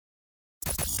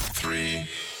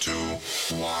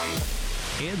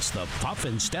It's the Puff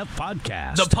and Steph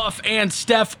podcast. The Puff and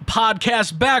Steph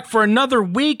podcast back for another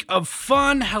week of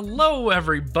fun. Hello,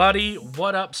 everybody.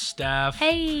 What up, Steph?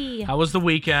 Hey. How was the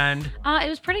weekend? It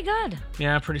was pretty good.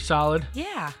 Yeah, pretty solid.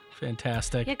 Yeah.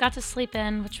 Fantastic. Yeah, got to sleep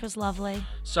in, which was lovely.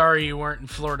 Sorry you weren't in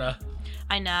Florida.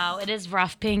 I know. It is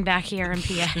rough being back here in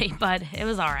PA, but it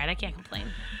was all right. I can't complain.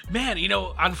 Man,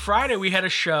 on Friday we had a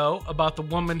show about the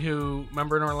woman who,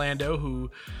 remember in Orlando,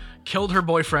 who killed her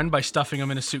boyfriend by stuffing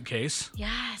him in a suitcase.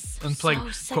 Yes. And playing,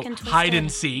 so sick quote, and twisted. hide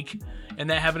and seek.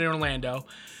 And that happened in Orlando.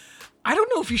 I don't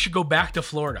know if you should go back to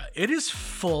Florida. It is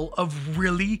full of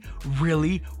really,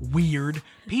 really weird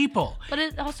people. But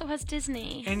it also has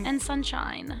Disney and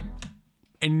sunshine.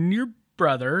 And your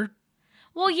brother...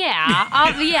 Well,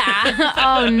 yeah. Yeah.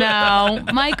 Oh, no.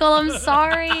 Michael, I'm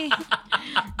sorry.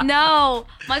 No.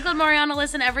 Michael and Mariana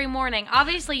listen every morning.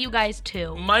 Obviously, you guys,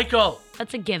 too. Michael.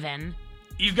 That's a given.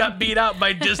 You got beat out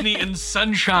by Disney and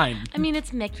sunshine. I mean,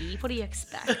 it's Mickey. What do you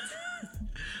expect?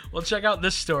 Well, check out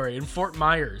this story. In Fort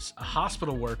Myers, a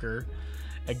hospital worker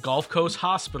at Gulf Coast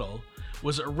Hospital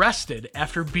was arrested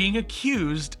after being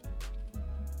accused...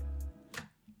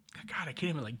 God, I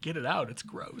can't even get it out. It's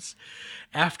gross.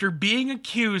 After being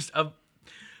accused of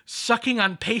sucking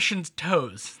on patients'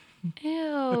 toes.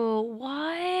 Ew,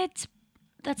 what?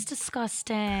 That's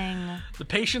disgusting. The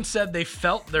patient said they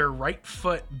felt their right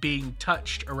foot being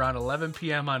touched around 11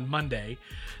 p.m. on Monday.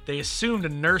 They assumed a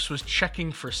nurse was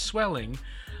checking for swelling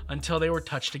until they were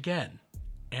touched again.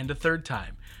 And a third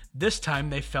time. This time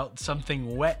they felt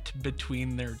something wet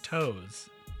between their toes.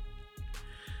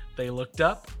 They looked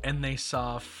up and they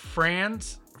saw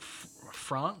Franz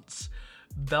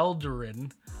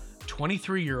Belderin,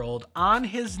 23-year-old, on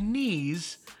his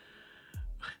knees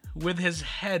with his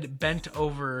head bent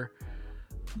over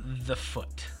the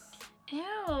foot. Ew.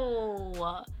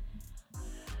 What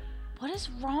is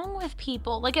wrong with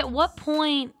people? At what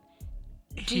point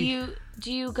do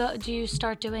you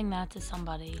start doing that to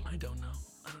somebody? I don't know.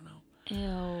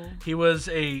 Ew. He was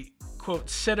a, quote,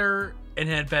 sitter and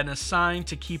had been assigned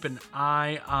to keep an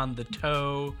eye on the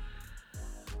toe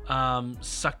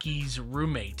sucky's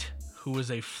roommate, who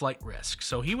was a flight risk.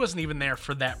 So he wasn't even there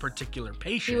for that particular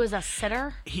patient. He was a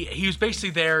sitter? He was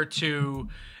basically there to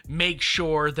make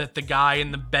sure that the guy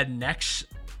in the bed next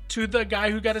to the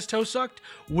guy who got his toe sucked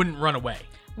wouldn't run away.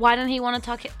 Why didn't he want to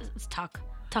tuck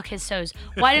his toes?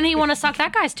 Why didn't he want to suck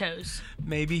that guy's toes?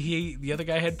 Maybe the other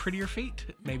guy had prettier feet.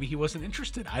 Maybe he wasn't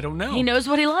interested. I don't know. He knows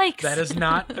what he likes. That is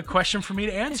not a question for me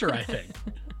to answer, I think.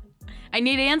 I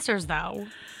need answers, though.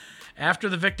 After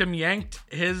the victim yanked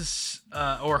his,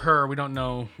 or her, we don't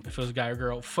know if it was a guy or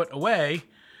girl, foot away,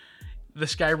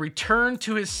 this guy returned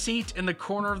to his seat in the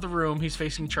corner of the room. He's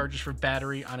facing charges for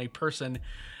battery on a person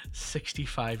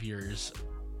 65 years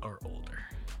or older.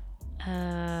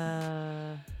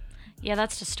 Yeah,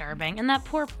 that's disturbing. And that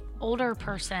poor older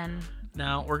person.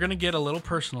 Now, we're going to get a little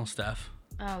personal, Steph.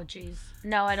 Oh, jeez.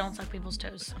 No, I don't suck people's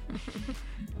toes.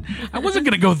 I wasn't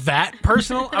going to go that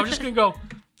personal. I was just going to go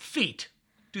feet.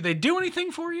 Do they do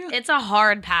anything for you? It's a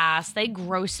hard pass. They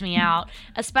gross me out.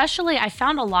 Especially, I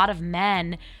found a lot of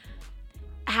men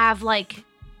have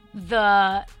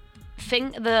the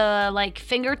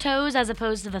finger toes as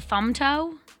opposed to the thumb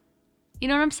toe. You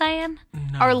know what I'm saying?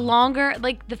 No. Are longer,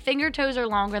 the finger toes are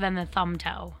longer than the thumb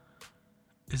toe.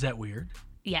 Is that weird?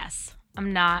 Yes.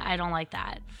 I don't like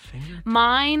that. Finger?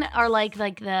 Mine are like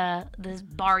the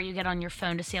bar you get on your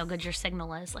phone to see how good your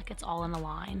signal is. It's all in a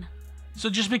line. So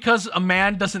just because a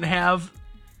man doesn't have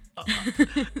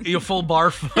a full bar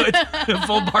foot,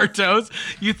 full bar toes,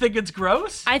 you think it's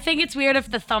gross? I think it's weird if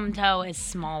the thumb toe is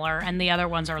smaller and the other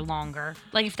ones are longer.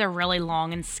 If they're really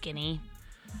long and skinny.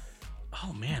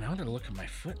 Oh man, I'm gonna look at my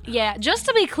foot now. Yeah, just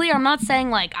to be clear, I'm not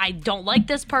saying I don't like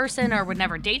this person or would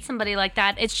never date somebody like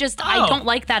that. It's just I don't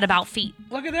like that about feet.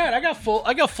 Look at that! I got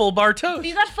full bar toes.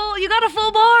 You got a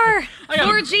full bar.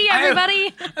 4G,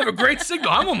 everybody. I have a great signal.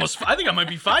 I think I might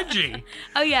be 5G.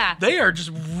 Oh yeah. They are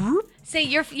just.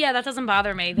 See, that doesn't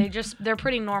bother me. They're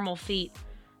pretty normal feet.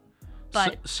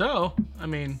 But so I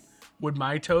mean, would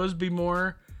my toes be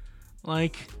more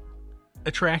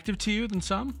attractive to you than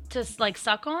some? To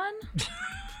suck on?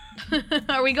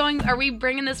 Are we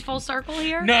bringing this full circle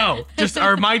here? No, just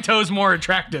are my toes more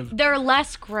attractive? They're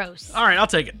less gross. All right, I'll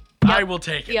take it. Yep. I will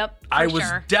take it. Yep, I was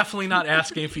sure. definitely not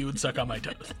asking if you would suck on my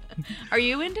toes. Are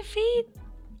you into feet?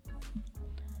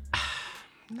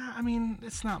 No, I mean,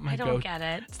 it's not my I don't get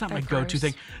it. It's not They're my go-to gross.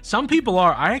 thing. Some people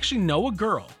are. I actually know a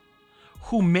girl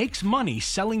who makes money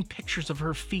selling pictures of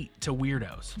her feet to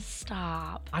weirdos.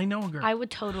 Stop. I know a girl. I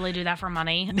would totally do that for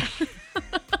money.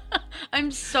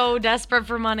 I'm so desperate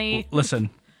for money. Listen,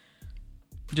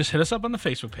 just hit us up on the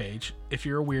Facebook page. If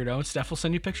you're a weirdo, Steph will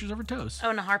send you pictures of her toes. Oh,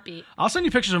 in a heartbeat. I'll send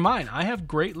you pictures of mine. I have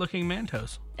great looking man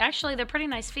toes. Actually, they're pretty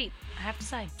nice feet, I have to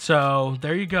say. So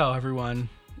there you go, everyone.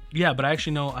 Yeah, but I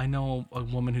know a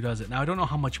woman who does it. Now, I don't know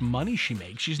how much money she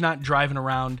makes. She's not driving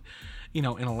around, in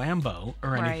a Lambo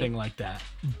or anything like that.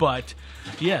 But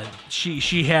yeah, she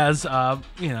has,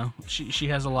 she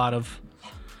has a lot of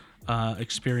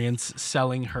experience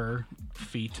selling her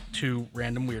feet to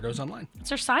random weirdos online. It's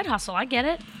her side hustle. I get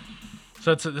it.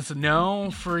 So it's a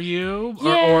no for you,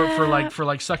 Yeah. or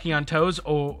for sucking on toes.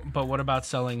 But what about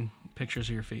selling pictures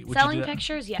of your feet? Would Selling you do that?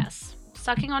 pictures, yes.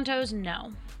 Sucking on toes,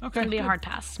 no. Okay, It's gonna be a good. hard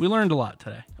pass. We learned a lot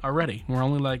today already. We're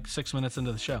only like 6 minutes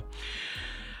into the show.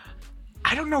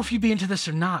 I don't know if you'd be into this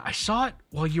or not. I saw it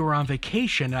while you were on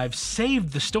vacation, and I've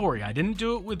saved the story. I didn't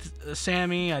do it with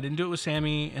Sammy. I didn't do it with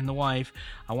Sammy and the wife.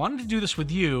 I wanted to do this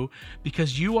with you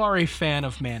because you are a fan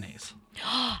of mayonnaise.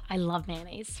 I love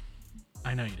mayonnaise.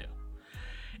 I know you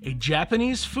do. A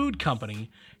Japanese food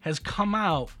company has come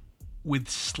out with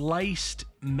sliced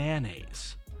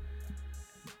mayonnaise.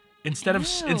 Instead of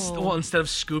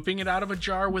scooping it out of a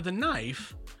jar with a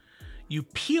knife, you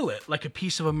peel it like a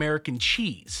piece of American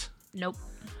cheese. Nope.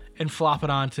 And flop it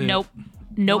onto. Nope.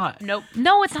 What?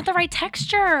 No, it's not the right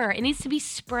texture. It needs to be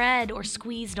spread or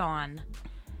squeezed on.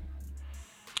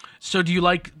 So do you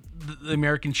like the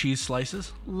American cheese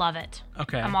slices? Love it.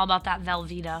 Okay. I'm all about that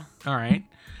Velveeta. All right.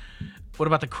 What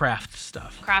about the Kraft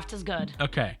stuff? Kraft is good.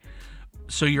 Okay.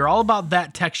 So you're all about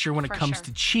that texture when it For comes sure.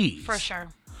 to cheese. For sure.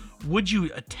 Would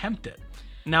you attempt it?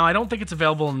 Now, I don't think it's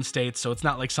available in the States, so it's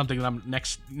not like something that I'm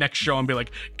next show and be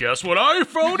like, guess what I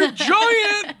found a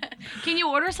giant? Can you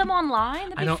order some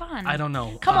online? That'd be fun. I don't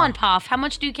know. Come on, Puff. How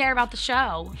much do you care about the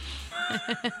show?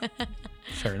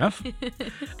 Fair enough.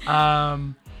 I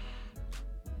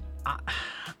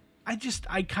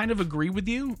kind of agree with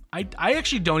you. I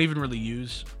actually don't even really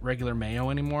use regular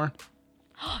mayo anymore.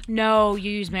 No,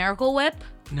 you use Miracle Whip?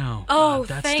 No. Oh, God,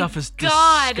 that thank stuff is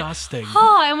God. disgusting.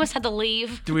 Oh, I almost had to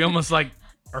leave. Do we almost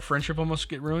our friendship almost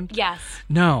get ruined? Yes.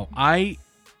 No, my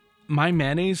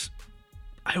mayonnaise,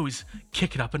 I always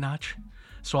kick it up a notch.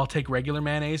 So I'll take regular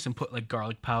mayonnaise and put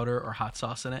garlic powder or hot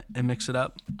sauce in it and mix it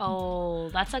up. Oh,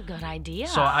 that's a good idea.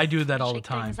 So I do that all Shake the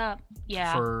time. things up.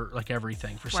 Yeah. For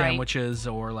everything. For sandwiches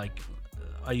or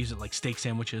I use it steak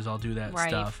sandwiches. I'll do that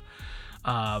stuff.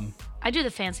 I do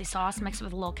the fancy sauce, mix it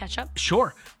with a little ketchup.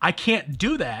 Sure. I can't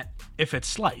do that if it's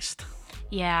sliced.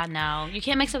 Yeah, no. You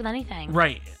can't mix it with anything.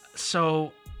 Right.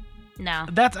 So No.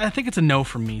 I think it's a no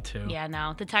from me too. Yeah,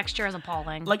 no. The texture is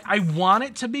appalling. I want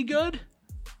it to be good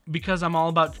because I'm all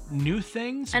about new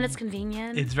things. And it's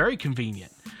convenient. It's very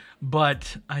convenient.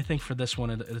 But I think for this one,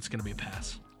 it's going to be a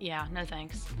pass. Yeah, no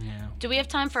thanks. Yeah. Do we have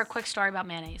time for a quick story about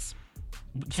mayonnaise?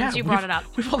 Since you brought it up.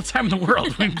 We have all the time in the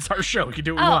world. It's our show. We can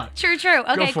do what we want. True.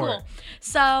 Okay, for cool. it.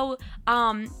 So,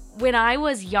 when I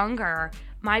was younger,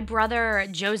 my brother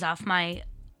Joseph, my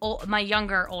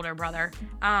older brother,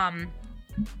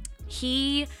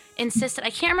 he insisted, I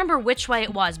can't remember which way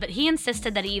it was, but he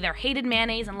insisted that he either hated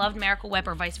mayonnaise and loved Miracle Whip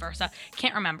or vice versa.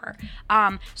 Can't remember.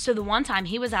 So the one time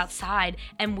he was outside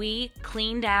and we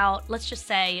cleaned out, let's just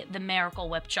say, the Miracle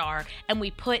Whip jar, and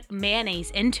we put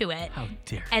mayonnaise into it. How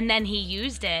dare. And then he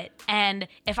used it, and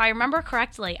if I remember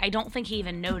correctly, I don't think he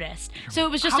even noticed. So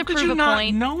it was just How to could prove you a not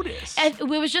point. notice? It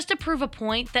was just to prove a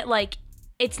point that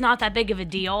it's not that big of a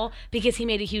deal because he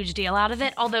made a huge deal out of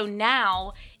it. Although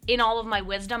now, in all of my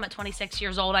wisdom at 26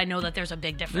 years old, I know that there's a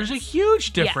big difference. There's a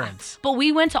huge difference. Yeah. But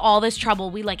we went to all this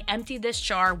trouble. We emptied this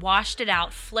jar, washed it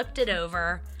out, flipped it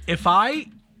over.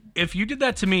 If you did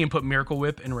that to me and put Miracle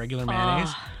Whip in regular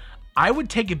mayonnaise, I would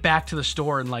take it back to the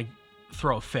store and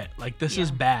throw a fit. This is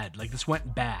bad. This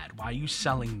went bad. Why are you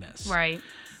selling this? Right.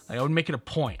 I would make it a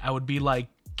point. I would be like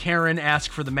Karen,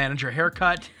 ask for the manager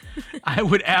haircut. I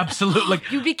would absolutely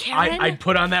You'd be Karen? I'd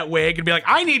put on that wig and be like,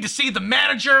 I need to see the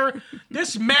manager.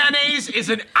 This mayonnaise is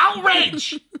an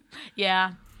outrage.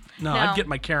 Yeah. No, I'd get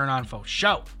my Karen on for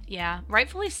show. Yeah,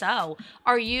 rightfully so.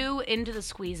 Are you into the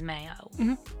squeeze mayo?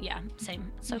 Mm-hmm. Yeah,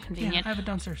 same. So convenient. Yeah, I have it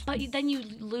downstairs. But then you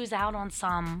lose out on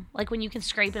some. When you can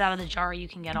scrape it out of the jar, you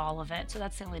can get all of it. So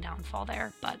that's the only downfall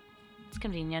there. But it's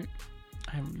convenient.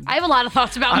 I have a lot of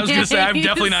thoughts about I was going to say, I'm mayonnaise.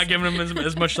 definitely not giving them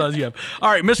as much thought as you have. All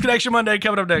right, Misconnection Monday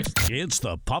coming up next. It's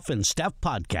the Puff and Steph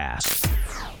Podcast.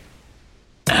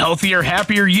 A healthier,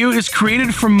 happier you is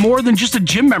created from more than just a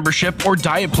gym membership or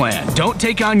diet plan. Don't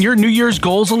take on your New Year's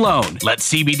goals alone. Let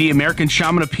CBD American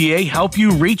Shaman of PA help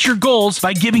you reach your goals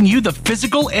by giving you the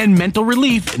physical and mental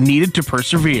relief needed to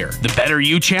persevere. The Better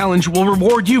You Challenge will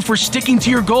reward you for sticking to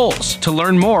your goals. To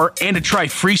learn more and to try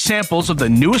free samples of the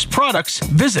newest products,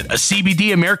 visit a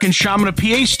CBD American Shaman of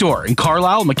PA store in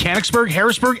Carlisle, Mechanicsburg,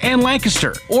 Harrisburg, and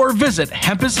Lancaster, or visit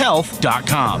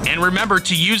hempishealth.com. And remember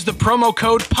to use the promo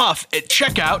code PUFF at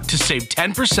checkout to save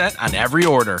 10% on every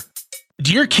order.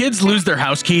 Do your kids lose their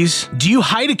house keys? Do you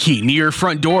hide a key near your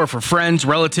front door for friends,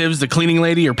 relatives, the cleaning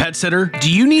lady, or pet sitter?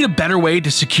 Do you need a better way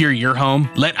to secure your home?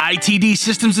 Let ITD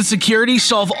Systems and Security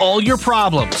solve all your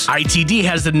problems. ITD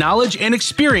has the knowledge and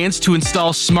experience to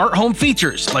install smart home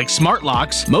features like smart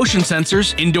locks, motion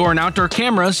sensors, indoor and outdoor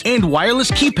cameras, and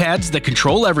wireless keypads that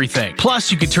control everything.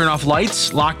 Plus, you can turn off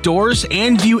lights, lock doors,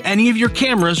 and view any of your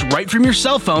cameras right from your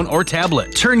cell phone or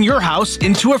tablet. Turn your house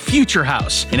into a future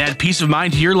house and add peace of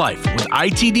mind to your life with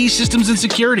ITD Systems and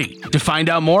Security. To find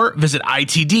out more, visit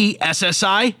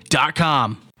itdssi.com.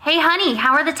 Hey, honey,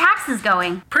 how are the taxes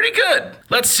going? Pretty good.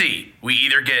 Let's see. We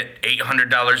either get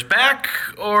 $800 back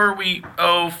or we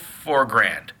owe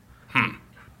 $4,000.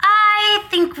 I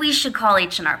think we should call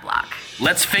H&R Block.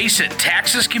 Let's face it,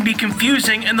 taxes can be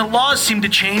confusing and the laws seem to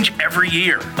change every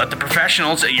year. Let the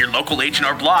professionals at your local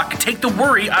H&R Block take the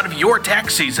worry out of your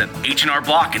tax season. H&R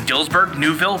Block in Dillsburg,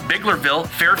 Newville, Biglerville,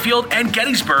 Fairfield, and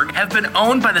Gettysburg have been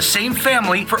owned by the same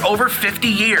family for over 50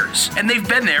 years, and they've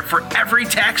been there for every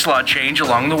tax law change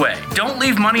along the way. Don't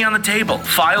leave money on the table.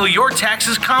 File your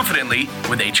taxes confidently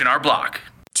with H&R Block.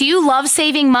 Do you love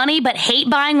saving money but hate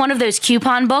buying one of those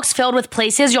coupon books filled with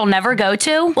places you'll never go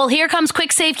to? Well, here comes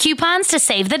Quick Save Coupons to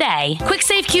save the day. Quick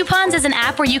Save Coupons is an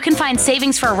app where you can find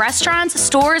savings for restaurants,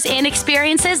 stores, and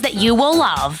experiences that you will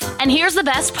love. And here's the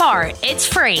best part. It's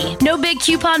free. No big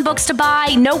coupon books to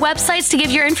buy, no websites to give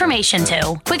your information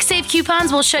to. Quick Save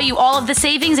Coupons will show you all of the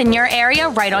savings in your area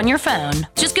right on your phone.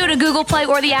 Just go to Google Play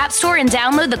or the App Store and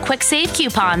download the Quick Save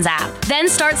Coupons app. Then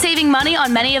start saving money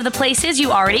on many of the places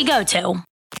you already go to.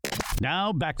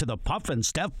 Now back to the Puff and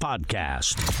Steph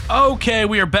podcast. Okay,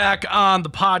 we are back on the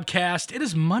podcast. It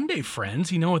is Monday,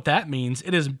 friends. You know what that means.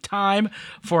 It is time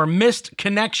for Missed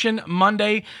Connection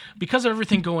Monday. Because of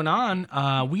everything going on,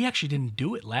 we actually didn't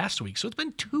do it last week. So it's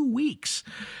been 2 weeks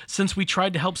since we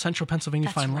tried to help Central Pennsylvania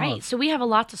find love. That's right. So we have a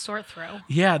lot to sort through.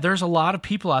 Yeah, there's a lot of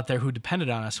people out there who depended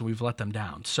on us and we've let them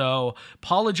down. So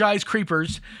apologize,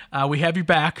 creepers. We have you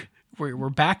back. We're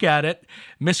back at it.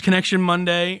 Missed Connection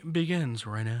Monday begins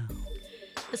right now.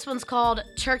 This one's called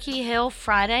Turkey Hill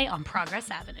Friday on Progress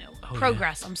Avenue.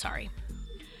 I'm sorry.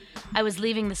 I was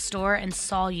leaving the store and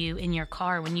saw you in your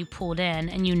car when you pulled in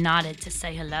and you nodded to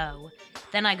say hello.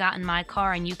 Then I got in my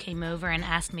car and you came over and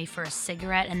asked me for a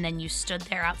cigarette, and then you stood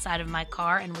there outside of my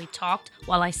car and we talked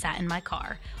while I sat in my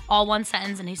car. All one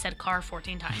sentence, and he said car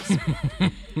 14 times.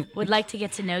 Would like to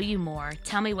get to know you more.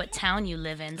 Tell me what town you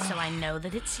live in so I know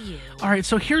that it's you. All right,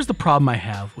 so here's the problem I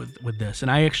have with this,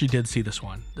 and I actually did see this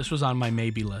one. This was on my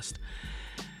maybe list.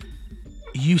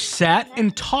 You sat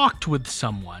and talked with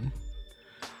someone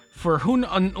for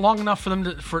long enough for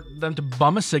them to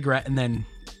bum a cigarette and then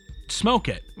smoke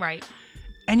it. Right.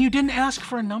 And you didn't ask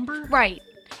for a number? Right.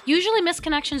 Usually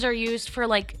misconnections are used for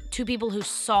like two people who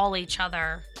saw each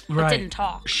other but didn't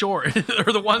talk. Sure.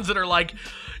 Or the ones that are like,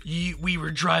 we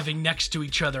were driving next to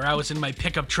each other. I was in my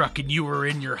pickup truck and you were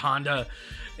in your Honda.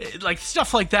 Like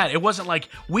stuff like that. It wasn't like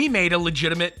we made a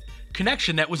legitimate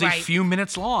connection that was a few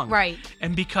minutes long. Right.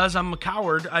 And because I'm a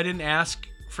coward, I didn't ask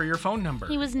for your phone number.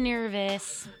 He was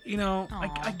nervous. You know,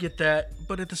 I get that.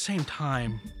 But at the same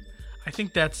time, I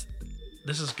think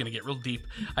this is going to get real deep.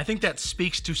 I think that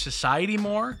speaks to society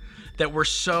more, that we're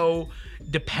so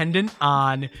dependent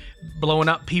on blowing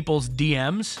up people's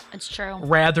DMs. It's true.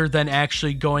 Rather than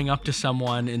actually going up to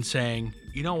someone and saying,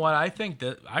 you know what, I think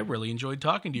that I really enjoyed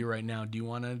talking to you right now. Do you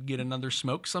want to get another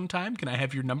smoke sometime? Can I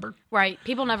have your number? Right.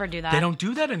 People never do that. They don't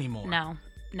do that anymore. No,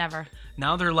 never.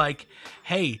 Now they're like,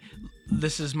 hey,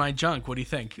 this is my junk. What do you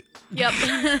think? Yep.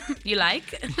 You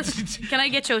like? Can I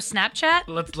get you a Snapchat?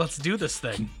 Let's do this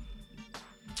thing.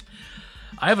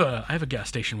 I have a gas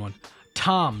station one.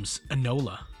 Tom's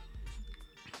Enola.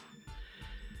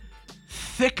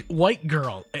 Thick white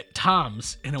girl at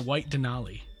Tom's in a white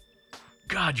Denali.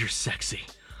 God, you're sexy.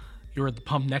 You're at the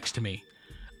pump next to me.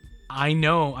 I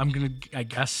know. I'm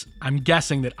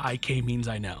guessing that IK means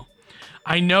I know.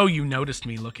 I know you noticed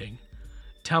me looking.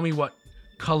 Tell me what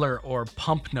color or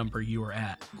pump number you were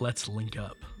at. Let's link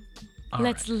up.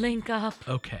 Let's link up.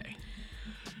 Okay.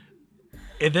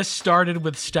 This started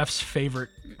with Steph's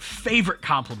favorite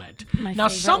compliment. Now,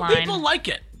 some people like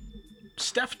it.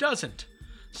 Steph doesn't.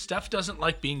 Steph doesn't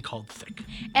like being called thick.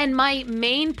 And my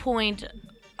main point,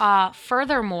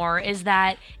 furthermore, is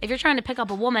that if you're trying to pick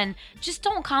up a woman, just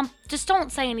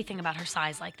don't say anything about her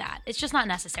size like that. It's just not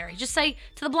necessary. Just say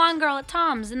to the blonde girl at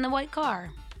Tom's in the white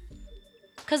car.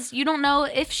 Because you don't know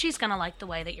if she's going to like the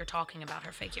way that you're talking about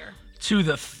her figure. To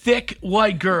the thick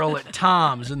white girl at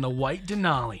Tom's in the white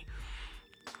Denali.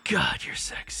 God, you're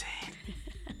sexy.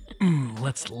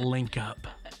 Let's link up.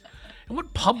 And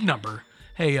what pub number?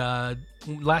 Hey,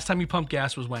 last time you pumped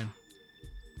gas was when?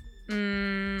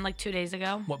 Like 2 days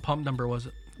ago. What pump number was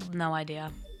it? No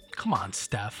idea. Come on,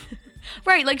 Steph.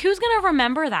 Right, like who's going to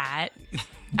remember that?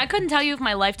 I couldn't tell you if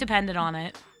my life depended on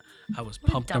it. I was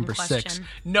pump dumb number question. 6.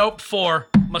 Nope, 4.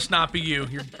 Must not be you.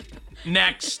 You're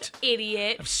next.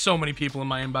 Idiot. I have so many people in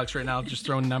my inbox right now just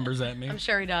throwing numbers at me. I'm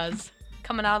sure he does.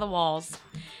 Coming out of the walls.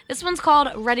 This one's called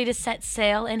Ready to Set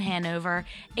Sail in Hanover,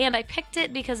 and I picked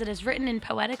it because it is written in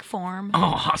poetic form.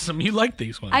 Oh, awesome. You like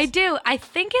these ones. I do. I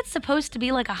think it's supposed to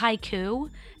be like a haiku.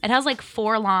 It has like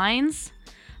 4 lines.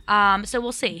 So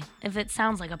we'll see if it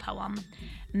sounds like a poem.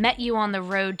 Met you on the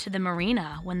road to the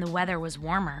marina when the weather was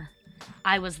warmer.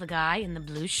 I was the guy in the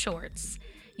blue shorts.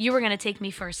 You were going to take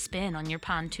me for a spin on your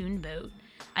pontoon boat.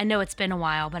 I know it's been a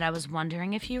while, but I was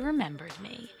wondering if you remembered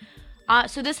me.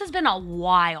 So this has been a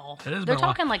while. They're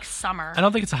talking like summer. I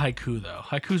don't think it's a haiku, though.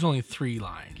 Haiku's only 3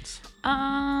 lines.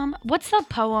 What's the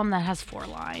poem that has 4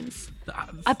 lines?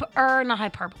 Not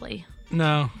hyperbole.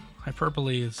 No,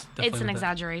 hyperbole is definitely It's an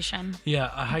exaggeration.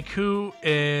 Yeah, a haiku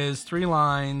is 3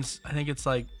 lines. I think it's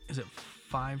like, is it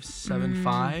 5, 7,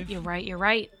 5? You're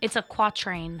right. It's a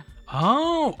quatrain.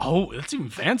 Oh, that's even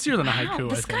fancier than a haiku,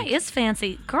 This I think. guy is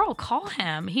fancy. Girl, call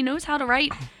him. He knows how to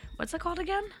write. What's it called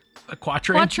again? A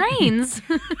quatrain? Quatrains.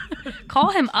 Call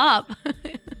him up.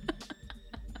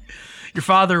 Your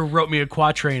father wrote me a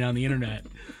quatrain on the internet,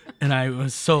 and I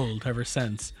was sold ever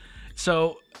since.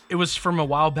 So it was from a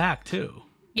while back, too.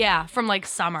 Yeah, from like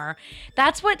summer.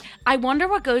 That's what I wonder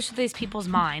what goes through these people's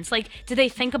minds. Like, do they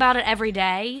think about it every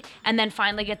day and then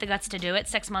finally get the guts to do it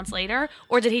 6 months later?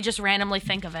 Or did he just randomly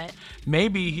think of it?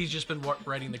 Maybe he's just been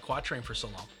writing the quatrain for so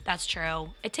long. That's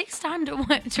true. It takes time to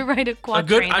write a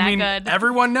quatrain good.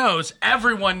 Everyone knows.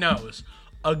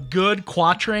 A good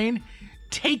quatrain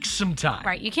takes some time.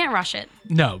 Right, you can't rush it.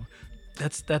 No.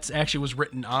 That's actually was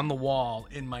written on the wall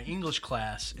in my English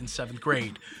class in 7th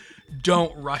grade.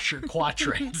 Don't rush your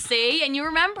quatrains. See, and you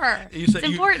remember. It's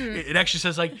important. It actually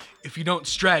says, like, if you don't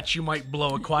stretch, you might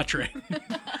blow a quatrain.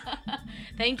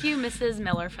 Thank you, Mrs.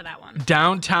 Miller, for that one.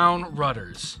 Downtown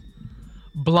Rudders.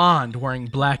 Blonde wearing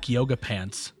black yoga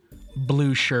pants.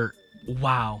 Blue shirt.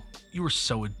 Wow, you were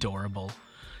so adorable.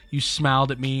 You smiled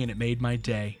at me and it made my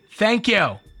day. Thank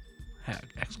you!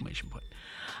 Exclamation point.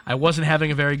 I wasn't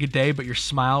having a very good day, but your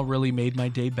smile really made my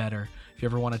day better. If you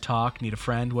ever want to talk, need a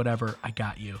friend, whatever, I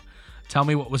got you. Tell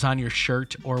me what was on your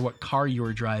shirt or what car you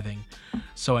were driving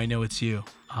so I know it's you.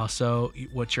 Also,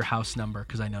 what's your house number?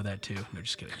 Because I know that too. No,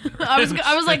 just kidding. I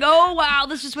was like, oh, wow,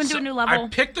 this just went to a new level. I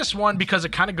picked this one because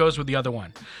it kind of goes with the other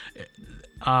one.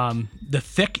 The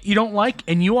thick you don't like,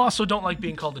 and you also don't like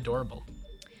being called adorable.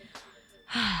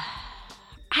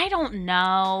 I don't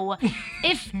know.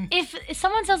 If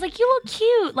someone says like you look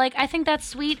cute, like I think that's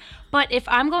sweet. But if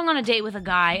I'm going on a date with a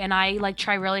guy and I like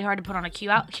try really hard to put on a cute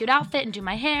outfit and do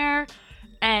my hair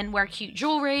and wear cute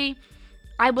jewelry,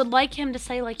 I would like him to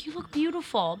say like you look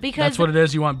beautiful because that's what it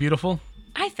is. You want beautiful?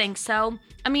 I think so.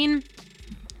 I mean,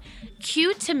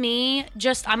 cute to me,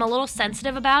 just I'm a little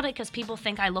sensitive about it because people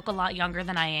think I look a lot younger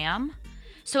than I am.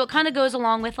 So it kind of goes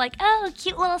along with like, oh,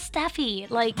 cute little Steffi.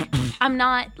 Like, I'm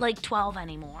not like 12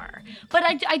 anymore. But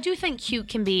I do think cute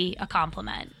can be a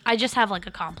compliment. I just have like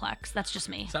a complex. That's just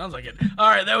me. Sounds like it. All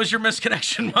right, that was your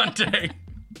misconnection Monday.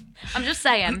 I'm just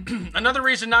saying. Another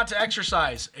reason not to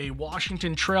exercise. A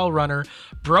Washington trail runner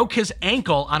broke his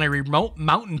ankle on a remote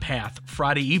mountain path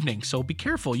Friday evening. So be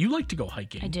careful. You like to go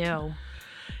hiking. I do.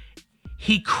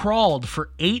 He crawled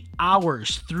for 8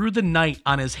 hours through the night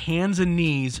on his hands and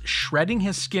knees, shredding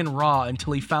his skin raw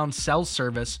until he found cell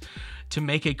service to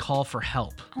make a call for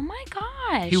help. Oh my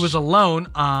gosh. He was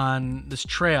alone on this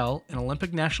trail in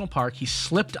Olympic National Park. He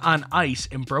slipped on ice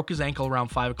and broke his ankle around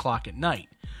 5 o'clock at night.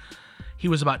 He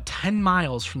was about 10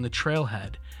 miles from the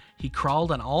trailhead. He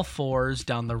crawled on all fours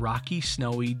down the rocky,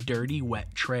 snowy, dirty,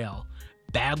 wet trail,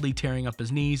 badly tearing up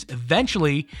his knees.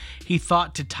 Eventually, he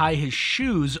thought to tie his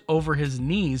shoes over his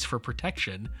knees for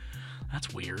protection.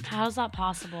 That's weird. How's that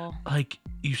possible? Like,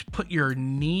 you put your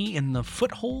knee in the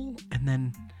foothole and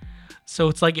then So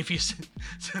it's like if you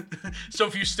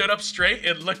stood up straight,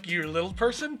 it'd look your little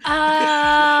person. Oh,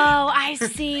 I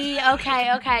see.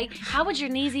 Okay. How would your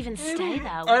knees even stay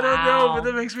though? I don't know, but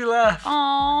that makes me laugh.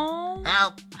 Oh.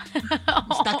 Help.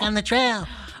 I'm stuck on the trail.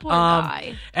 Poor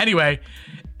guy. Anyway,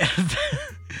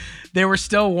 they were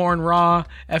still worn raw.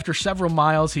 After several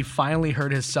miles, he finally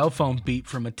heard his cell phone beep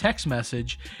from a text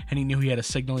message, and he knew he had a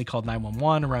signal. He called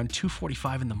 911 around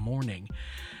 2:45 in the morning.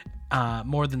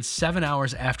 More than 7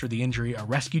 hours after the injury, a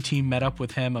rescue team met up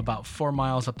with him about 4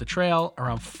 miles up the trail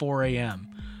around 4 a.m.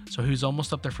 So he was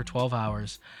almost up there for 12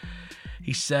 hours.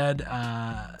 He said,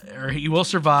 he will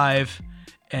survive,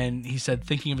 and he said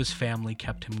thinking of his family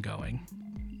kept him going.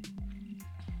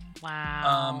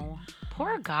 Wow.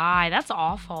 Poor guy. That's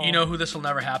awful. You know who this will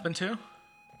never happen to?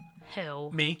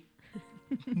 Who? Me.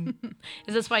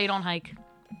 Is this why you don't hike?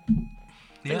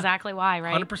 Yeah. Exactly why,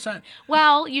 right? 100%.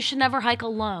 Well, you should never hike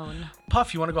alone.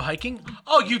 Puff, you want to go hiking?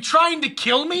 Oh, you trying to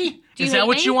kill me? Do you Is that hate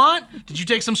what me? you want? Did you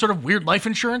take some sort of weird life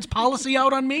insurance policy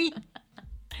out on me?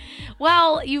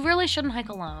 Well, you really shouldn't hike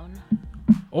alone.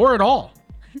 Or at all?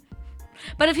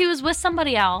 But if he was with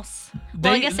somebody else,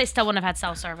 well, I guess they still wouldn't have had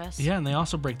cell service. Yeah, and they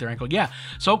also break their ankle. Yeah.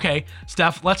 So, okay,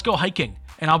 Steph, let's go hiking,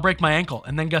 and I'll break my ankle.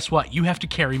 And then guess what? You have to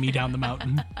carry me down the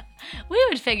mountain. We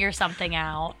would figure something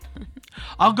out.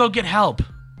 I'll go get help.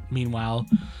 Meanwhile,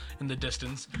 in the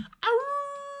distance,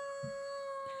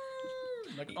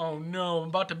 like, oh no, I'm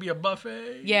about to be a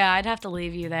buffet. Yeah, I'd have to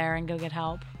leave you there and go get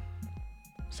help.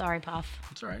 Sorry, Puff.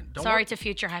 It's all right. Sorry to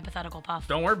future hypothetical Puff.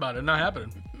 Don't worry about it. Not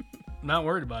happening. Not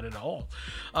worried about it at all.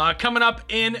 Coming up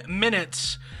in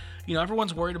minutes. You know,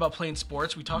 everyone's worried about playing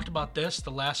sports. We talked about this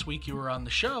the last week you were on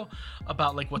the show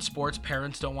about like what sports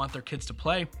parents don't want their kids to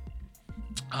play.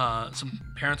 Some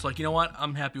parents are like, you know what?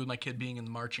 I'm happy with my kid being in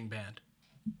the marching band.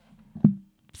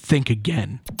 Think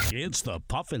again. It's the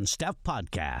Puff and Steph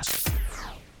Podcast.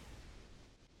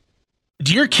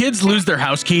 Do your kids lose their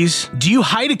house keys? Do you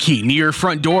hide a key near your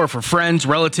front door for friends,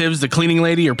 relatives, the cleaning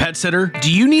lady, or pet sitter?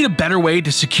 Do you need a better way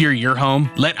to secure your home?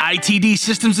 Let ITD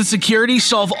Systems and Security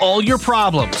solve all your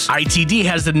problems. ITD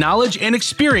has the knowledge and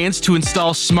experience to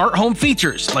install smart home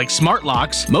features like smart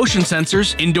locks, motion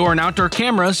sensors, indoor and outdoor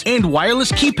cameras, and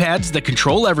wireless keypads that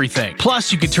control everything.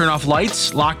 Plus, you can turn off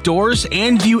lights, lock doors,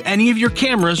 and view any of your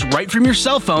cameras right from your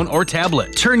cell phone or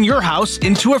tablet. Turn your house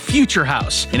into a future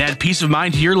house and add peace of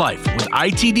mind to your life with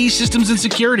ITD Systems and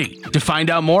Security. To find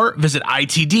out more, visit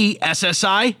itdssi.com.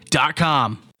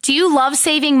 Do you love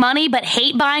saving money but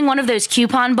hate buying one of those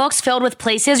coupon books filled with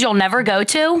places you'll never go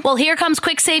to? Well, here comes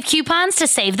Quick Save Coupons to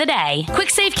save the day. Quick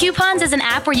Save Coupons is an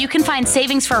app where you can find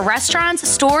savings for restaurants,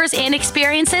 stores, and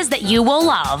experiences that you will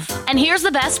love. And here's the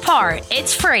best part.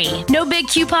 It's free. No big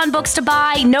coupon books to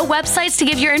buy, no websites to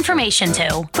give your information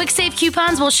to. Quick Save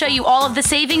Coupons will show you all of the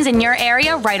savings in your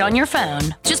area right on your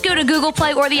phone. Just go to Google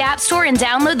Play or the App Store and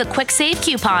download the Quick Save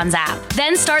Coupons app.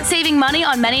 Then start saving money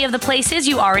on many of the places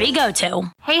you already go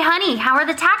to. Hey, honey, how are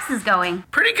the taxes going?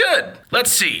 Pretty good.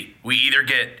 Let's see. We either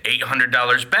get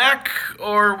 $800 back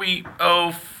or we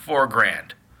owe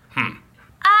 $4,000.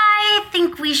 I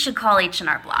think we should call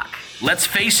H&R Block. Let's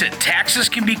face it, taxes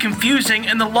can be confusing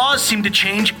and the laws seem to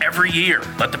change every year.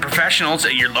 Let the professionals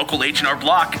at your local H&R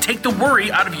Block take the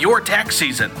worry out of your tax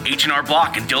season. H&R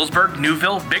Block in Dillsburg,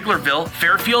 Newville, Biglerville,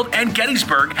 Fairfield, and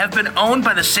Gettysburg have been owned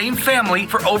by the same family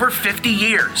for over 50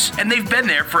 years, and they've been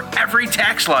there for every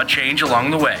tax law change along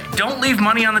the way. Don't leave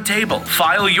money on the table.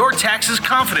 File your taxes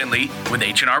confidently with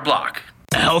H&R Block.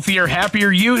 A healthier, happier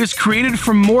you is created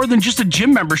from more than just a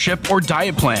gym membership or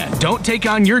diet plan. Don't take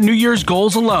on your New Year's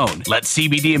goals alone. Let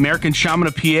CBD American Shaman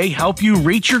of PA help you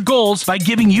reach your goals by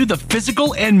giving you the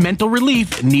physical and mental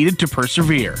relief needed to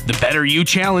persevere. The Better You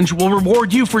Challenge will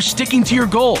reward you for sticking to your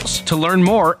goals. To learn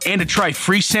more and to try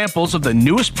free samples of the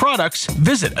newest products,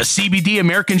 visit a CBD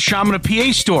American Shaman of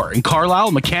PA store in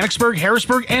Carlisle, Mechanicsburg,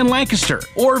 Harrisburg, and Lancaster,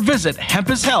 or visit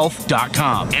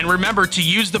hempishealth.com. And remember to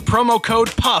use the promo code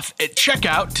PUFF at checkout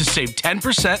to save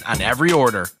 10% on every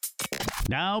order.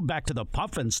 Now back to the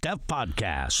Puff and Steph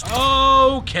Podcast.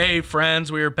 Okay,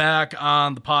 friends, we are back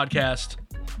on the podcast.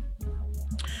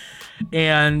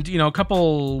 And, you know, a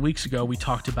couple weeks ago, we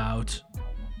talked about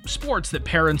sports that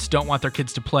parents don't want their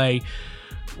kids to play.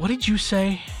 What did you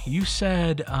say? You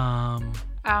said,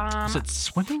 is it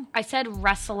swimming? I said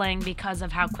wrestling because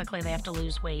of how quickly they have to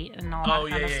lose weight and all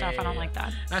that kind of stuff. I don't like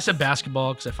that. And I said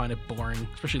basketball because I find it boring,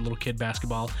 especially little kid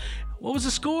basketball. What was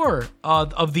the score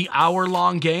of the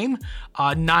hour-long game?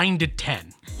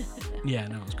 9-10. Yeah,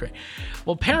 no, it was great.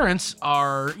 Well, parents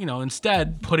are, you know,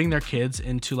 instead putting their kids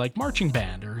into like marching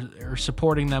band or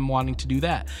supporting them wanting to do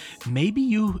that. Maybe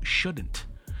you shouldn't.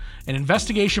 An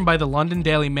investigation by the London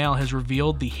Daily Mail has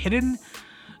revealed the hidden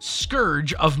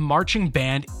scourge of marching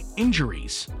band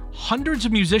injuries. Hundreds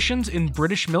of musicians in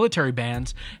British military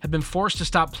bands have been forced to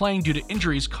stop playing due to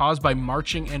injuries caused by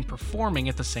marching and performing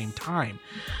at the same time.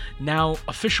 Now,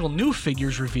 official new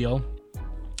figures reveal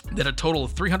that a total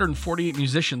of 348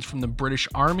 musicians from the British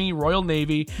Army, Royal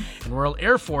Navy, and Royal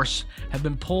Air Force have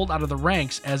been pulled out of the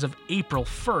ranks as of April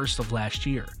 1st of last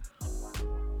year.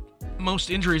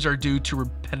 Most injuries are due to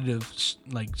repetitive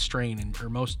strain,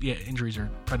 injuries are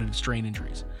repetitive strain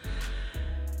injuries.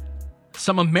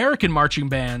 Some American marching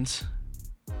bands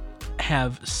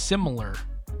have similar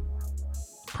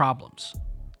problems.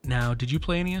 Now, did you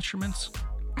play any instruments?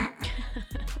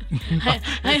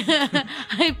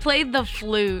 I played the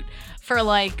flute for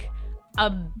like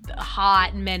a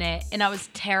hot minute, and I was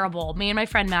terrible. Me and my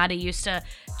friend Maddie used to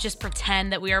just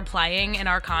pretend that we were playing in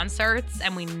our concerts,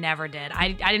 and we never did.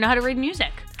 I didn't know how to read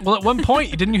music. Well, at one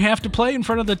point, didn't you have to play in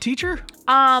front of the teacher?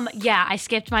 Yeah, I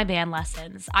skipped my band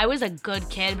lessons. I was a good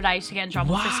kid, but I used to get in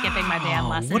trouble for skipping my band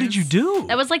lessons. What did you do?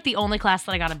 That was like the only class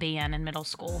that I got a B in middle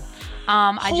school.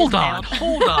 Hold on.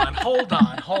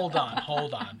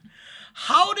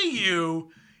 How do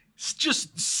you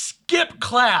just skip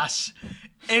class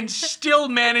and still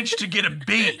manage to get a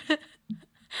B?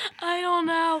 I don't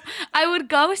know. I would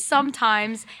go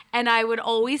sometimes, and I would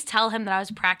always tell him that I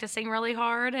was practicing really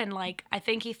hard, and like I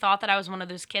think he thought that I was one of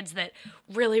those kids that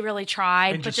really, really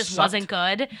tried and but just sucked. wasn't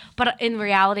good. But in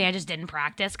reality, I just didn't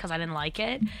practice because I didn't like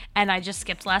it, and I just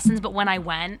skipped lessons. But when I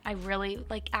went, I really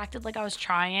like acted like I was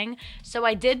trying. So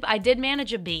I did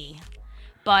manage a B.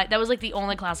 But that was like the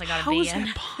only class I got a B in.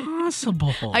 How is that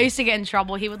possible? I used to get in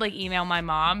trouble. He would like email my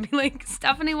mom, be like,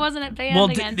 Stephanie wasn't at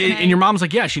band again today. And your mom's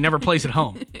like, yeah, she never plays at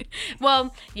home.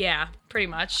 Well, yeah, pretty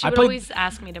much. She would always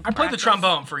ask me to practice. I played the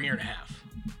trombone for a year and a half.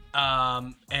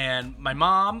 And my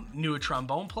mom knew a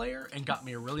trombone player and got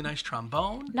me a really nice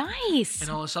trombone. Nice.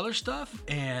 And all this other stuff.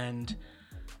 And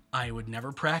I would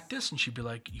never practice. And she'd be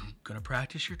like, you gonna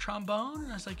practice your trombone?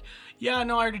 And I was like, yeah,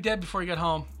 no, I already did before you got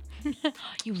home.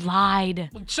 You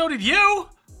lied. Well, so did you.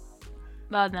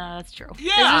 Well, no, that's true.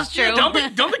 Yeah, this is true. Yeah,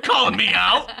 don't be calling me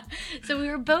out. So we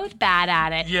were both bad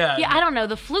at it. Yeah. Yeah, I don't know.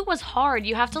 The flute was hard.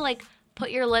 You have to like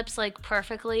put your lips like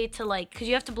perfectly to like, because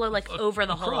you have to blow like over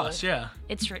the hole. Across, yeah.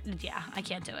 Yeah, I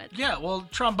can't do it. Yeah, well,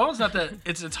 trombone's not that.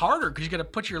 It's harder because you got to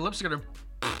put your lips.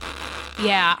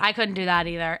 Yeah, I couldn't do that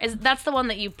either. That's the one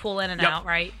that you pull in and Yep. out,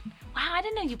 right? Wow, I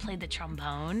didn't know you played the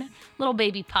trombone. Little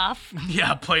baby Puff.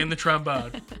 Yeah, playing the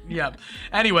trombone. Yeah.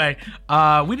 Anyway,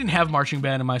 we didn't have marching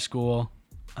band in my school,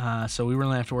 so we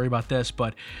really didn't have to worry about this.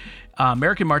 But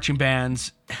American marching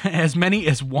bands, as many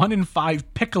as 1 in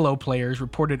 5 piccolo players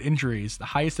reported injuries, the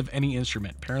highest of any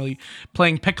instrument. Apparently,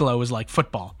 playing piccolo is like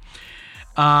football.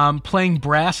 Playing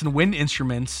brass and wind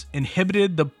instruments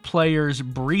inhibited the players'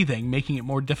 breathing, making it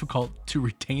more difficult to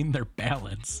retain their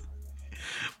balance.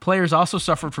 Players also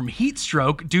suffered from heat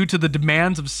stroke due to the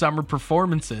demands of summer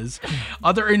performances.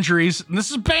 Other injuries, and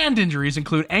this is band injuries,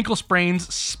 include ankle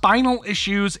sprains, spinal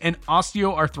issues, and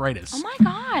osteoarthritis. Oh my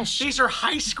gosh. These are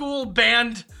high school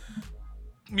band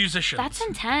musicians. That's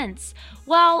intense.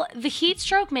 Well, the heat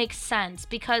stroke makes sense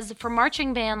because for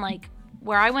marching band, like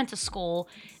where I went to school,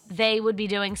 they would be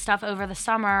doing stuff over the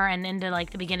summer and into like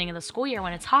the beginning of the school year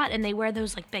when it's hot, and they wear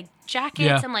those like big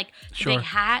jackets and like big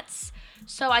hats.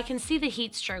 So I can see the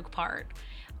heat stroke part.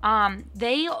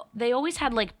 They always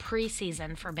had like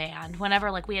preseason for band.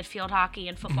 Whenever like we had field hockey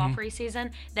and football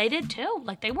preseason, they did too.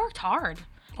 Like they worked hard.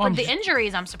 But the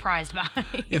injuries, I'm surprised by.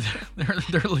 Yeah,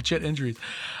 they're legit injuries.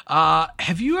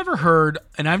 Have you ever heard,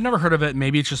 and I've never heard of it,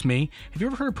 maybe it's just me, have you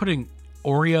ever heard of putting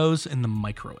Oreos in the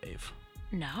microwave?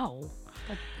 No,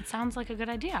 but it sounds like a good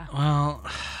idea. Well,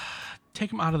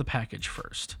 take them out of the package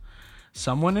first.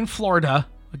 Someone in Florida,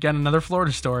 again, another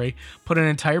Florida story, put an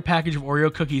entire package of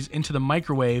Oreo cookies into the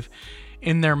microwave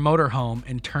in their motorhome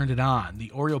and turned it on. The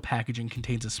Oreo packaging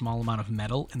contains a small amount of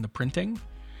metal in the printing.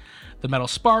 The metal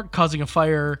sparked, causing a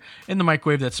fire in the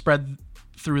microwave that spread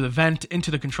through the vent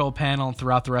into the control panel and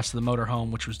throughout the rest of the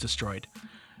motorhome, which was destroyed.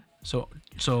 So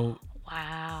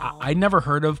Wow. I never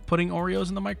heard of putting Oreos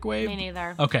in the microwave. Me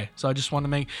neither. Okay, so I just want to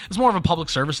make, it's more of a public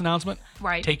service announcement.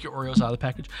 Right. Take your Oreos out of the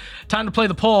package. Time to play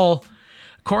the poll.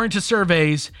 According to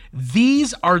surveys,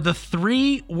 these are the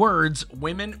 3 words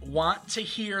women want to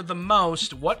hear the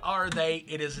most. What are they?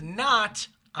 It is not,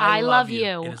 I love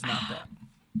you. It is not that.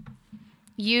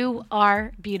 You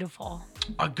are beautiful.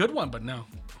 A good one, but no.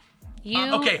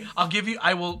 You. Okay, I'll give you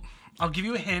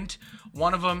a hint.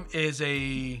 One of them is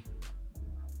a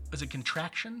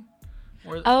contraction.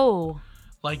 Oh.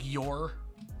 Like your,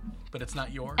 but it's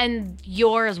not your. And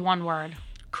your is one word.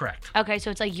 Correct. Okay,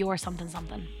 so it's like your something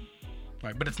something.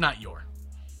 Right, but it's not your.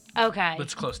 Okay. But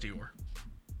it's close to your.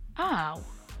 Oh.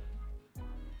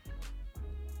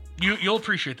 You'll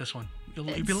appreciate this one.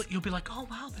 You'll be like, oh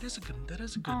wow, that is a good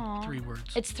 3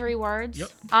 words. It's 3 words? Yep.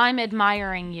 I'm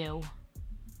admiring you.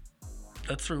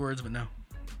 That's 3 words, but no.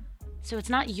 So it's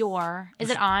not your. Is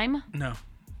it I'm? No.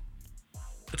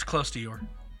 It's close to your.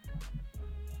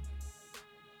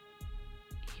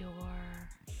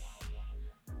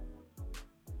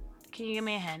 Can you give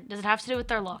me a hint? Does it have to do with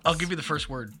their looks? I'll give you the first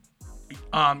word.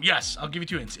 Yes, I'll give you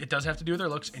 2 hints. It does have to do with their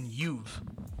looks, and you've.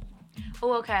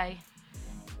 Oh, okay.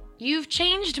 You've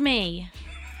changed me.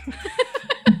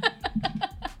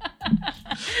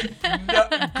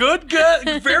 Good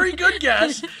guess. Very good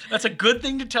guess. That's a good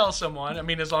thing to tell someone. I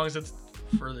mean, as long as it's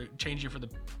for the change you for the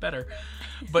better.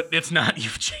 But it's not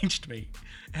you've changed me.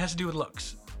 It has to do with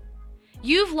looks.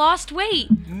 You've lost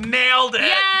weight. Nailed it.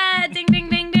 Yeah, ding, ding,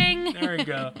 ding, ding. There we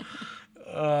go.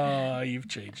 You've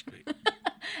changed me.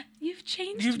 You've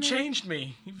changed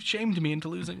me. You've shamed me into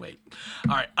losing weight.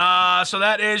 All right. So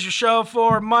that is your show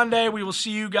for Monday. We will see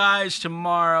you guys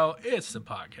tomorrow. It's the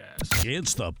podcast.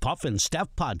 It's the Puff and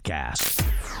Steph Podcast.